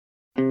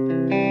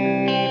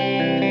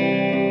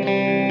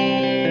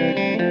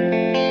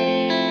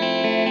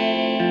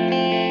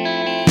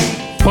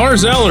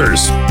Lars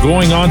Eller's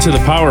going on to the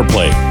power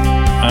play.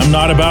 I'm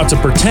not about to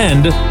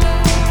pretend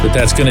that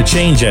that's going to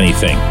change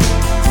anything,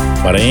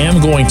 but I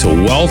am going to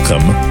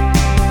welcome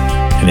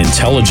an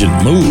intelligent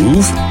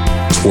move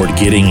toward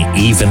getting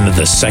even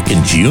the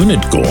second unit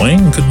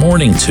going. Good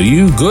morning to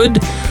you.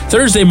 Good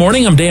Thursday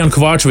morning. I'm Dejan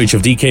Kovacevic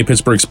of DK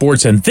Pittsburgh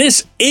Sports, and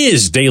this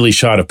is Daily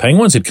Shot of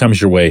Penguins. It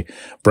comes your way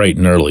bright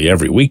and early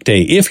every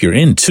weekday. If you're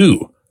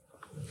into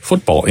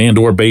football and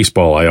or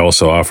baseball, I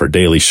also offer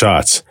daily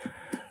shots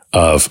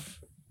of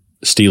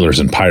Steelers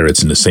and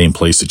Pirates in the same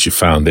place that you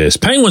found this.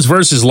 Penguins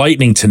versus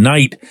Lightning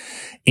tonight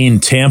in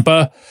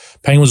Tampa.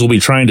 Penguins will be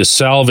trying to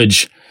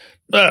salvage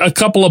a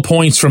couple of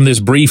points from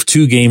this brief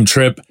 2-game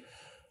trip.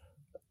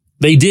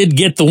 They did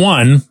get the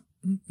one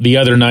the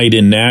other night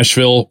in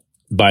Nashville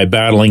by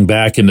battling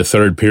back in the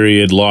third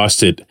period,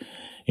 lost it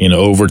in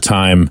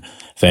overtime,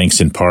 thanks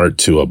in part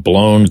to a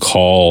blown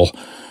call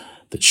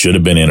that should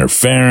have been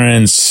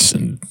interference,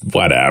 and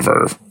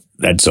whatever.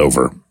 That's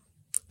over.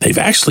 They've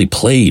actually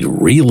played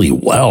really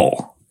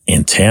well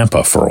in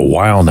Tampa for a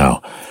while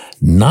now.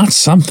 Not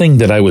something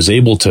that I was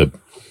able to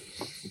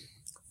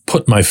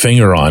put my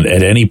finger on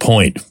at any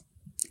point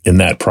in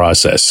that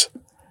process.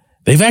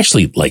 They've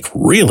actually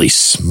really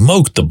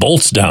smoked the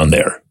Bolts down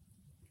there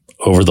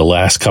over the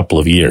last couple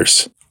of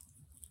years.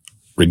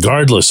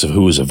 Regardless of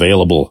who was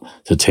available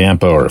to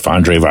Tampa or if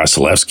Andrei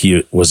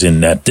Vasilevsky was in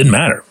net, didn't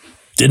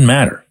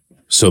matter.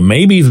 So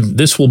maybe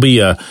this will be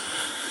a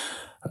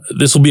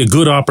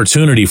good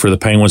opportunity for the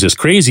Penguins, as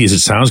crazy as it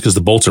sounds, because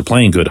the Bolts are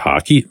playing good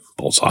hockey.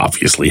 Bolts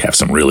obviously have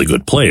some really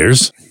good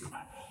players.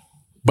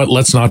 But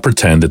let's not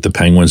pretend that the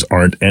Penguins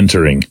aren't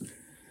entering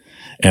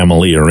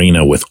Amalie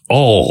Arena with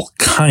all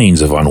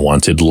kinds of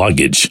unwanted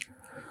luggage.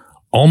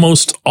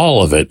 Almost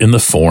all of it in the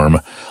form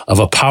of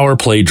a power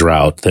play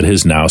drought that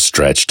has now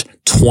stretched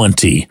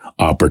 20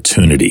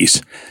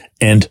 opportunities,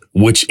 and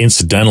which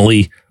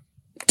incidentally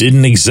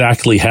didn't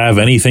exactly have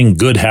anything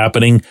good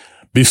happening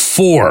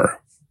before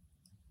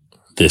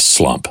this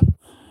slump.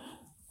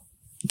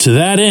 To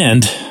that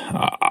end,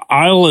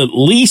 I'll at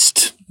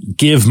least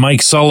give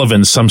Mike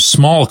Sullivan some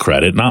small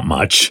credit, not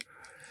much,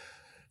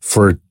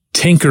 for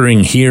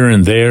tinkering here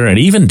and there and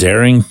even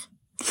daring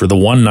for the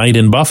one night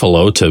in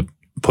Buffalo to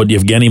put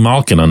Yevgeny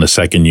Malkin on the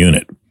second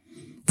unit.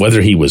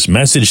 Whether he was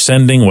message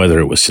sending, whether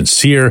it was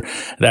sincere,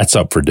 that's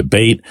up for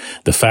debate.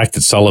 The fact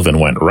that Sullivan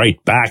went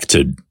right back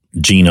to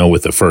Gino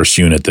with the first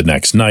unit the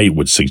next night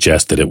would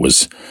suggest that it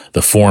was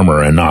the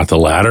former and not the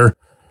latter.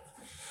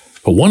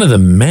 But one of the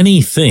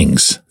many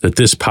things that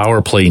this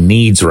power play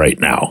needs right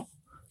now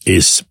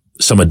is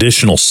some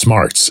additional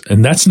smarts.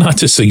 And that's not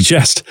to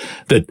suggest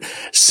that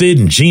Sid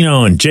and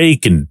Gino and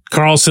Jake and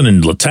Carlson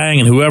and Letang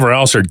and whoever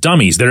else are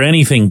dummies. They're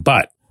anything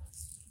but.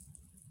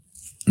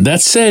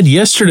 That said,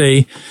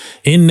 yesterday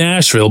in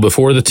Nashville,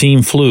 before the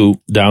team flew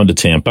down to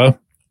Tampa,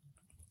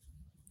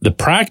 the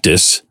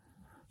practice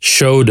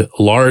showed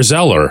Lars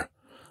Eller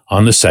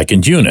on the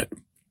second unit.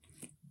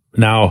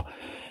 Now,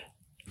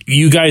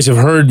 you guys have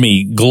heard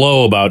me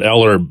glow about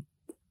Eller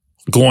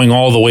going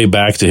all the way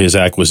back to his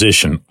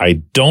acquisition.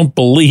 I don't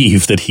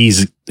believe that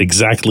he's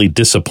exactly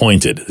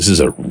disappointed. This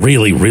is a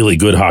really, really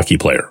good hockey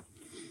player.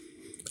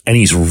 And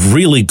he's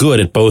really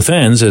good at both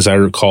ends, as I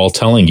recall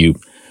telling you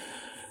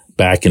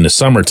back in the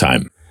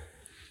summertime.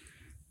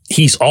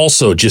 He's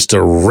also just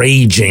a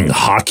raging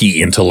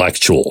hockey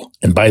intellectual.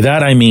 And by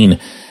that, I mean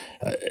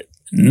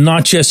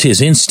not just his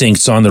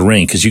instincts on the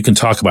rink, because you can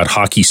talk about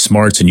hockey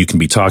smarts and you can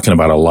be talking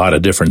about a lot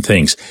of different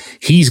things.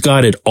 He's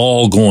got it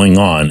all going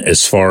on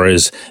as far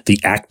as the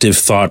active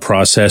thought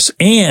process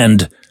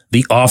and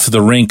the off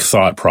the rink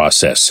thought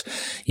process.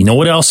 You know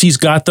what else he's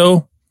got,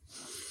 though?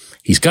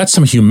 He's got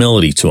some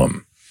humility to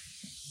him.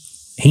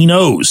 He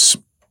knows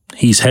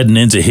he's heading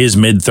into his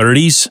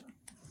mid-30s.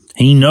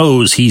 He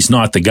knows he's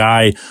not the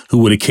guy who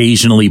would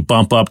occasionally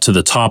bump up to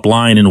the top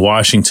line in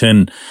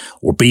Washington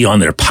or be on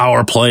their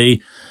power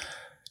play.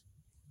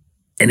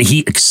 And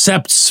he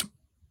accepts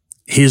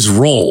his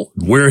role,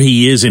 where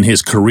he is in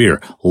his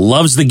career,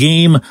 loves the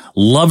game,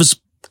 loves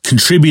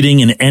contributing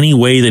in any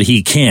way that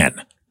he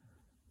can.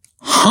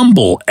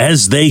 Humble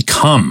as they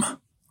come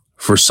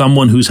for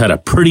someone who's had a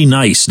pretty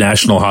nice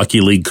National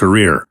Hockey League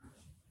career,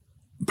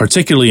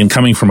 particularly in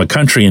coming from a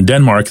country in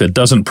Denmark that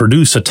doesn't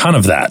produce a ton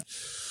of that.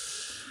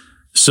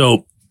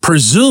 So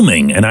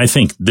presuming, and I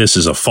think this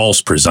is a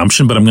false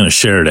presumption, but I'm going to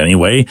share it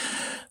anyway,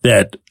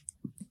 that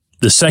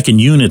the second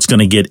unit's going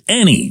to get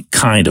any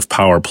kind of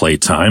power play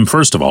time.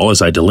 First of all,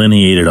 as I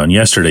delineated on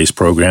yesterday's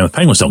program, the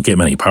Penguins don't get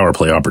many power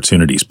play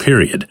opportunities,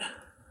 period.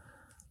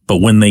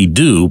 But when they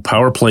do,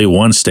 power play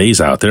one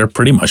stays out there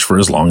pretty much for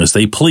as long as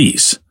they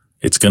please.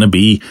 It's going to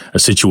be a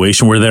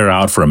situation where they're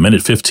out for a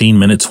minute 15,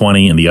 minute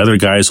 20, and the other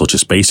guys will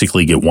just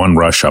basically get one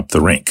rush up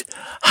the rink.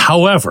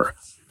 However,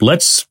 I'm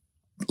just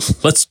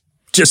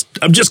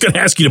going to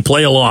ask you to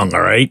play along,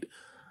 all right?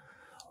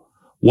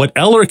 What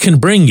Eller can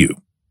bring you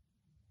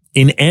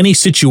in any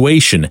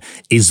situation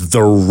is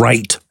the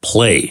right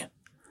play.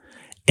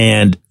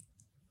 And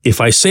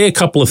if I say a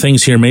couple of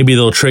things here, maybe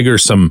they'll trigger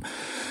some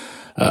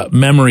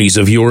memories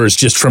of yours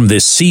just from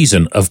this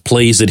season of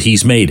plays that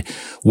he's made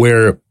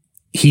where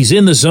he's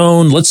in the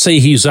zone? Let's say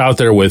he's out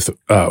there with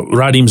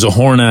Radim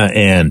Zahorna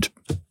and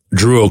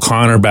Drew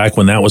O'Connor back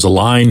when that was a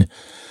line.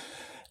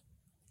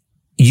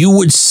 You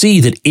would see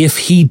that if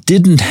he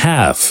didn't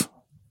have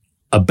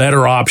a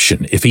better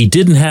option, if he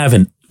didn't have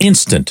an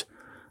instant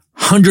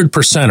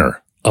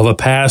 100%er of a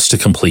pass to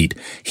complete,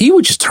 he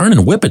would just turn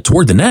and whip it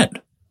toward the net.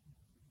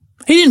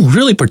 He didn't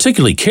really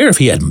particularly care if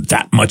he had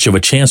that much of a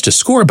chance to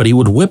score, but he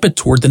would whip it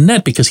toward the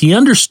net because he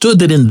understood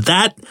that in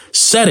that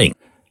setting,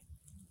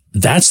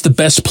 that's the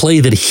best play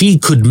that he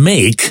could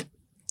make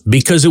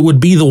because it would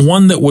be the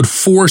one that would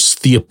force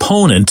the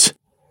opponent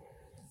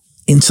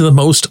into the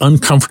most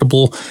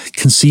uncomfortable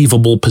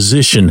conceivable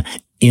position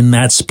in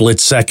that split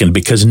second,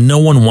 because no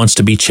one wants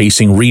to be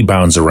chasing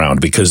rebounds around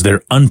because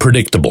they're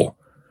unpredictable.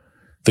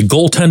 The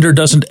goaltender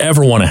doesn't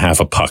ever want to have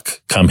a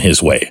puck come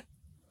his way.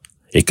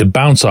 It could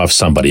bounce off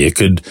somebody. It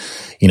could,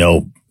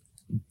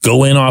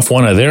 go in off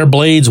one of their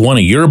blades, one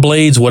of your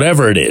blades,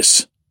 whatever it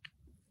is.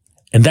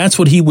 And that's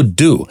what he would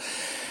do.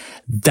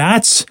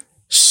 That's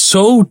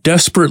so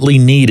desperately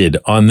needed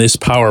on this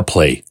power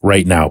play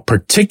right now,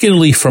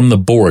 particularly from the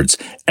boards.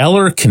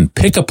 Eller can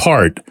pick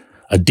apart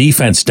a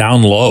defense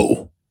down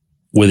low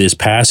with his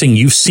passing.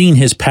 You've seen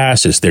his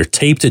passes. They're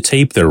tape to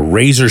tape. They're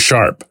razor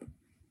sharp,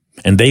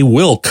 and they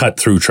will cut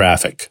through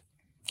traffic,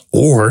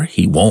 or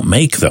he won't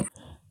make them.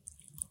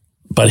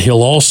 But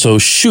he'll also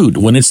shoot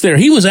when it's there.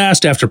 He was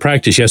asked after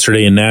practice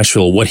yesterday in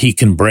Nashville what he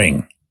can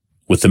bring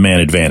with the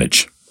man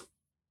advantage.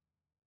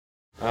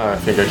 I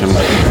think I can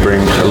bring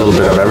a little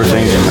bit of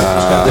everything.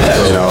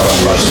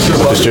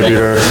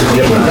 Distributor,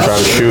 try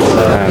to shoot,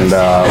 and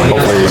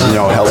hopefully,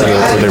 help me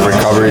with the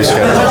recoveries,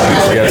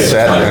 get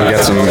set, and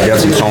get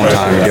some zone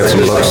time, and get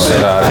some looks.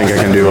 I think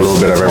I can do a little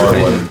bit of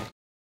everything.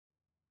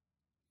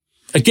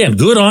 Again,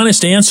 good,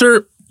 honest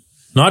answer.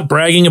 Not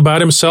bragging about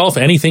himself,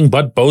 anything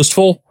but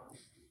boastful.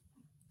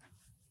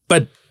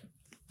 But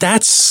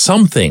that's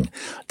something.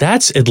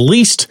 That's at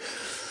least.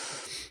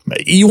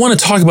 You want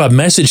to talk about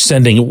message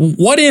sending.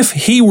 What if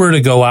he were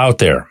to go out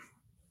there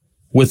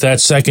with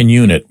that second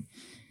unit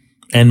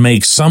and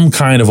make some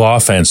kind of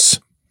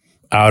offense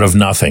out of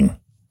nothing?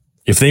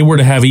 If they were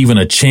to have even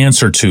a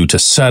chance or two to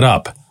set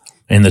up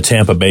in the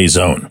Tampa Bay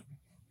zone,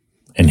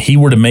 and he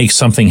were to make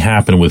something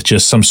happen with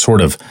just some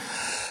sort of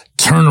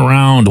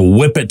turnaround,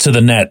 whip it to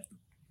the net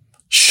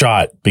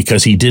shot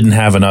because he didn't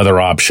have another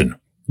option,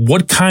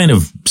 what kind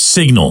of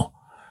signal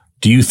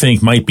do you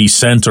think might be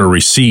sent or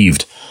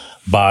received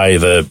by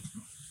the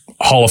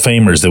Hall of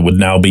Famers that would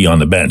now be on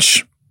the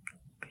bench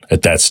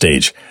at that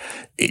stage?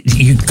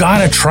 You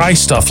gotta try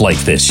stuff like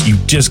this. You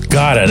just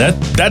gotta.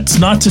 That's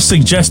not to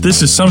suggest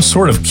this is some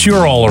sort of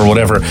cure-all or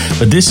whatever,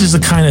 but this is the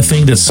kind of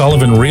thing that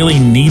Sullivan really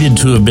needed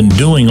to have been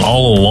doing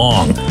all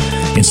along,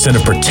 instead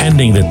of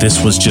pretending that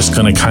this was just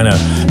gonna kind of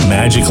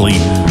magically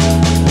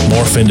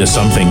morph into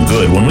something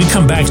good. When we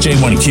come back,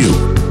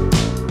 J1Q.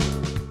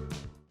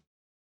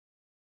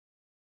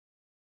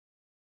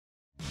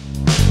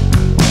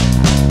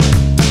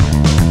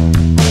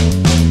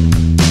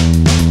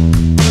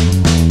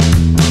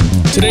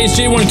 Today's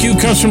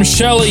J1Q comes from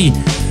Shelly,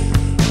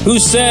 who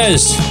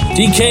says,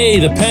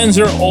 DK, the Pens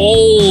are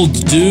old,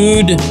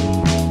 dude.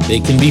 They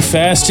can be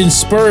fast in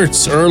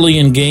spurts early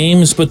in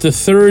games, but the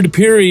third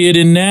period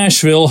in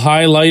Nashville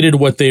highlighted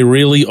what they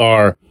really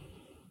are.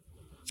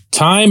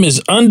 Time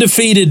is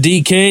undefeated,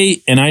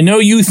 DK, and I know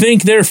you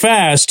think they're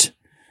fast,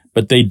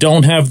 but they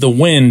don't have the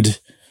wind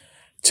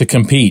to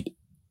compete.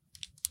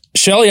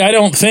 Shelly, I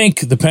don't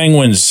think the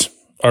Penguins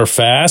are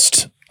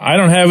fast. I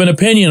don't have an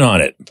opinion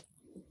on it.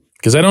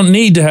 Because I don't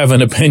need to have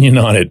an opinion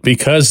on it,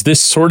 because this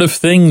sort of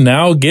thing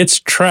now gets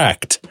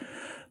tracked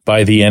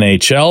by the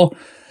NHL.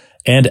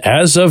 And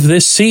as of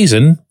this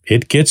season,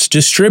 it gets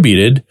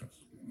distributed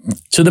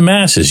to the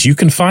masses. You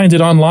can find it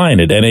online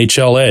at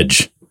NHL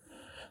Edge.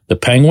 The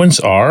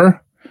Penguins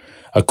are,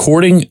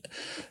 according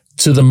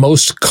to the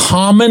most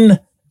common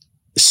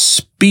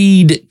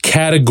speed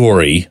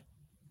category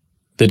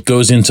that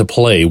goes into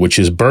play, which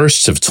is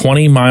bursts of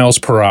 20 miles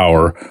per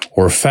hour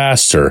or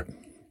faster,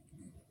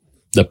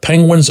 the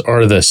Penguins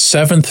are the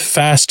 7th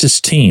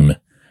fastest team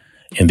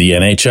in the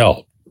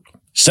NHL.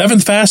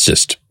 7th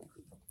fastest.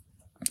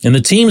 And the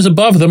teams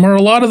above them are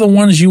a lot of the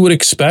ones you would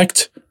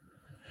expect.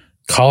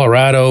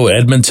 Colorado,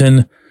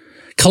 Edmonton.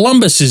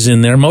 Columbus is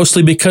in there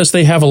mostly because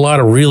they have a lot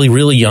of really,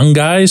 really young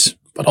guys,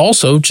 but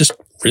also just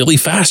really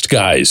fast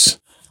guys.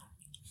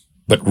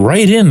 But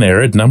right in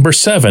there at number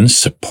 7,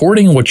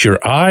 supporting what your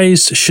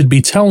eyes should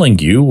be telling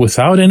you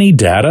without any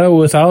data,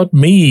 without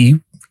me,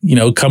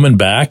 coming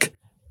back,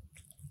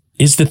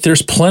 is that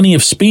there's plenty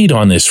of speed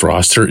on this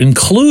roster,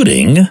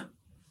 including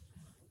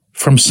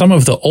from some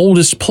of the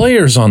oldest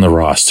players on the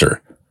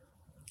roster.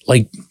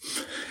 Like,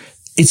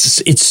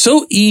 it's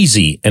so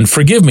easy, and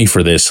forgive me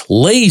for this,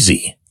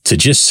 lazy, to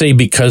just say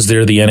because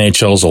they're the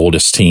NHL's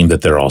oldest team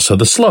that they're also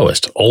the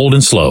slowest. Old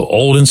and slow,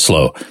 old and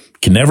slow.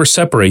 Can never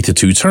separate the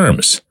two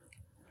terms.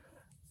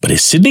 But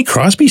is Sidney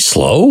Crosby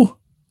slow?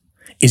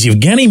 Is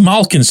Evgeny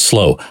Malkin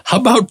slow? How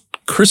about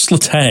Chris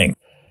Letang?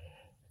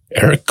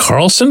 Erik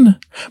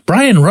Karlsson?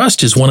 Brian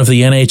Rust is one of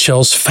the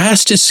NHL's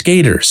fastest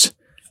skaters.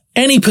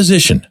 Any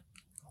position.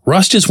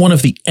 Rust is one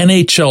of the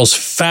NHL's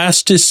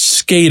fastest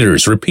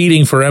skaters,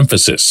 repeating for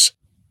emphasis.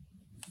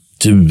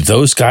 Do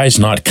those guys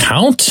not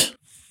count?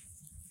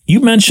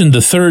 You mentioned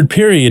the third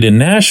period in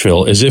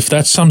Nashville as if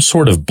that's some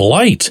sort of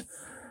blight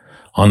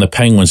on the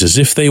Penguins, as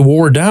if they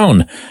wore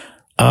down.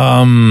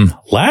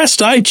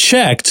 Last I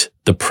checked,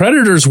 the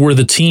Predators were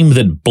the team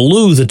that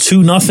blew the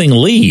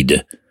 2-0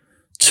 lead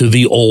to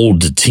the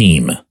old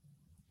team.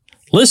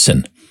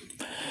 Listen,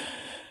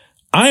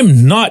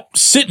 I'm not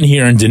sitting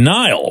here in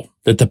denial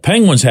that the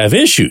Penguins have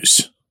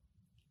issues.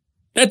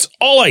 That's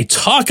all I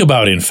talk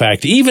about, in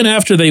fact, even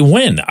after they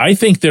win. I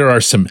think there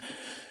are some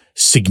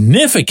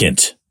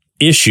significant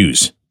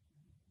issues,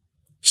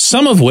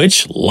 some of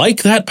which,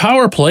 like that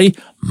power play,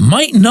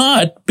 might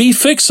not be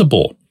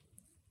fixable.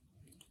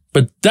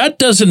 But that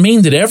doesn't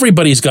mean that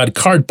everybody's got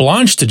carte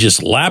blanche to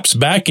just lapse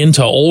back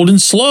into old and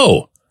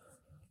slow.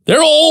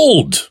 They're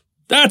old.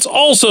 That's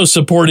also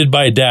supported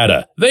by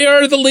data. They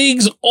are the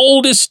league's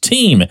oldest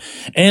team,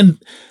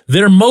 and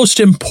their most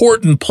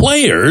important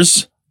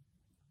players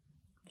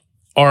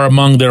are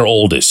among their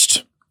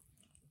oldest.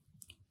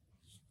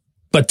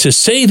 But to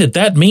say that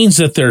that means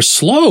that they're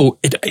slow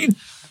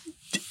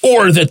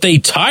or that they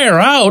tire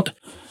out,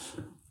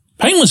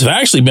 Penguins have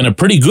actually been a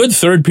pretty good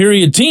third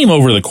period team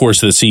over the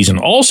course of the season,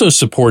 also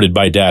supported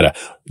by data.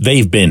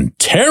 They've been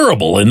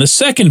terrible in the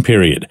second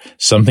period,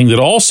 something that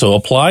also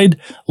applied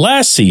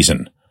last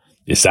season.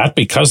 Is that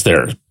because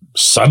they're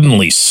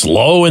suddenly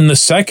slow in the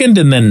second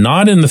and then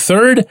not in the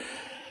third?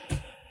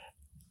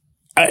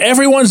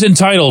 Everyone's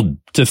entitled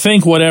to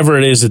think whatever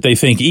it is that they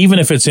think, even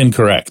if it's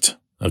incorrect,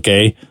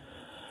 okay?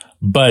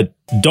 But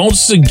don't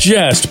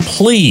suggest,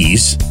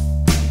 please,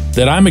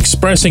 that I'm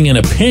expressing an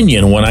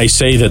opinion when I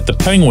say that the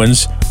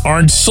Penguins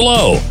aren't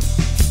slow.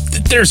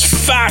 There's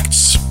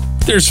facts.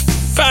 There's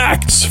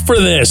facts for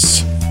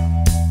this.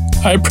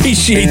 I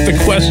appreciate the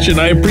question.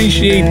 I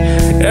appreciate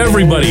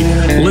everybody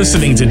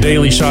listening to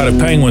Daily Shot of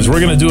Penguins.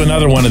 We're going to do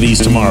another one of these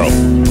tomorrow.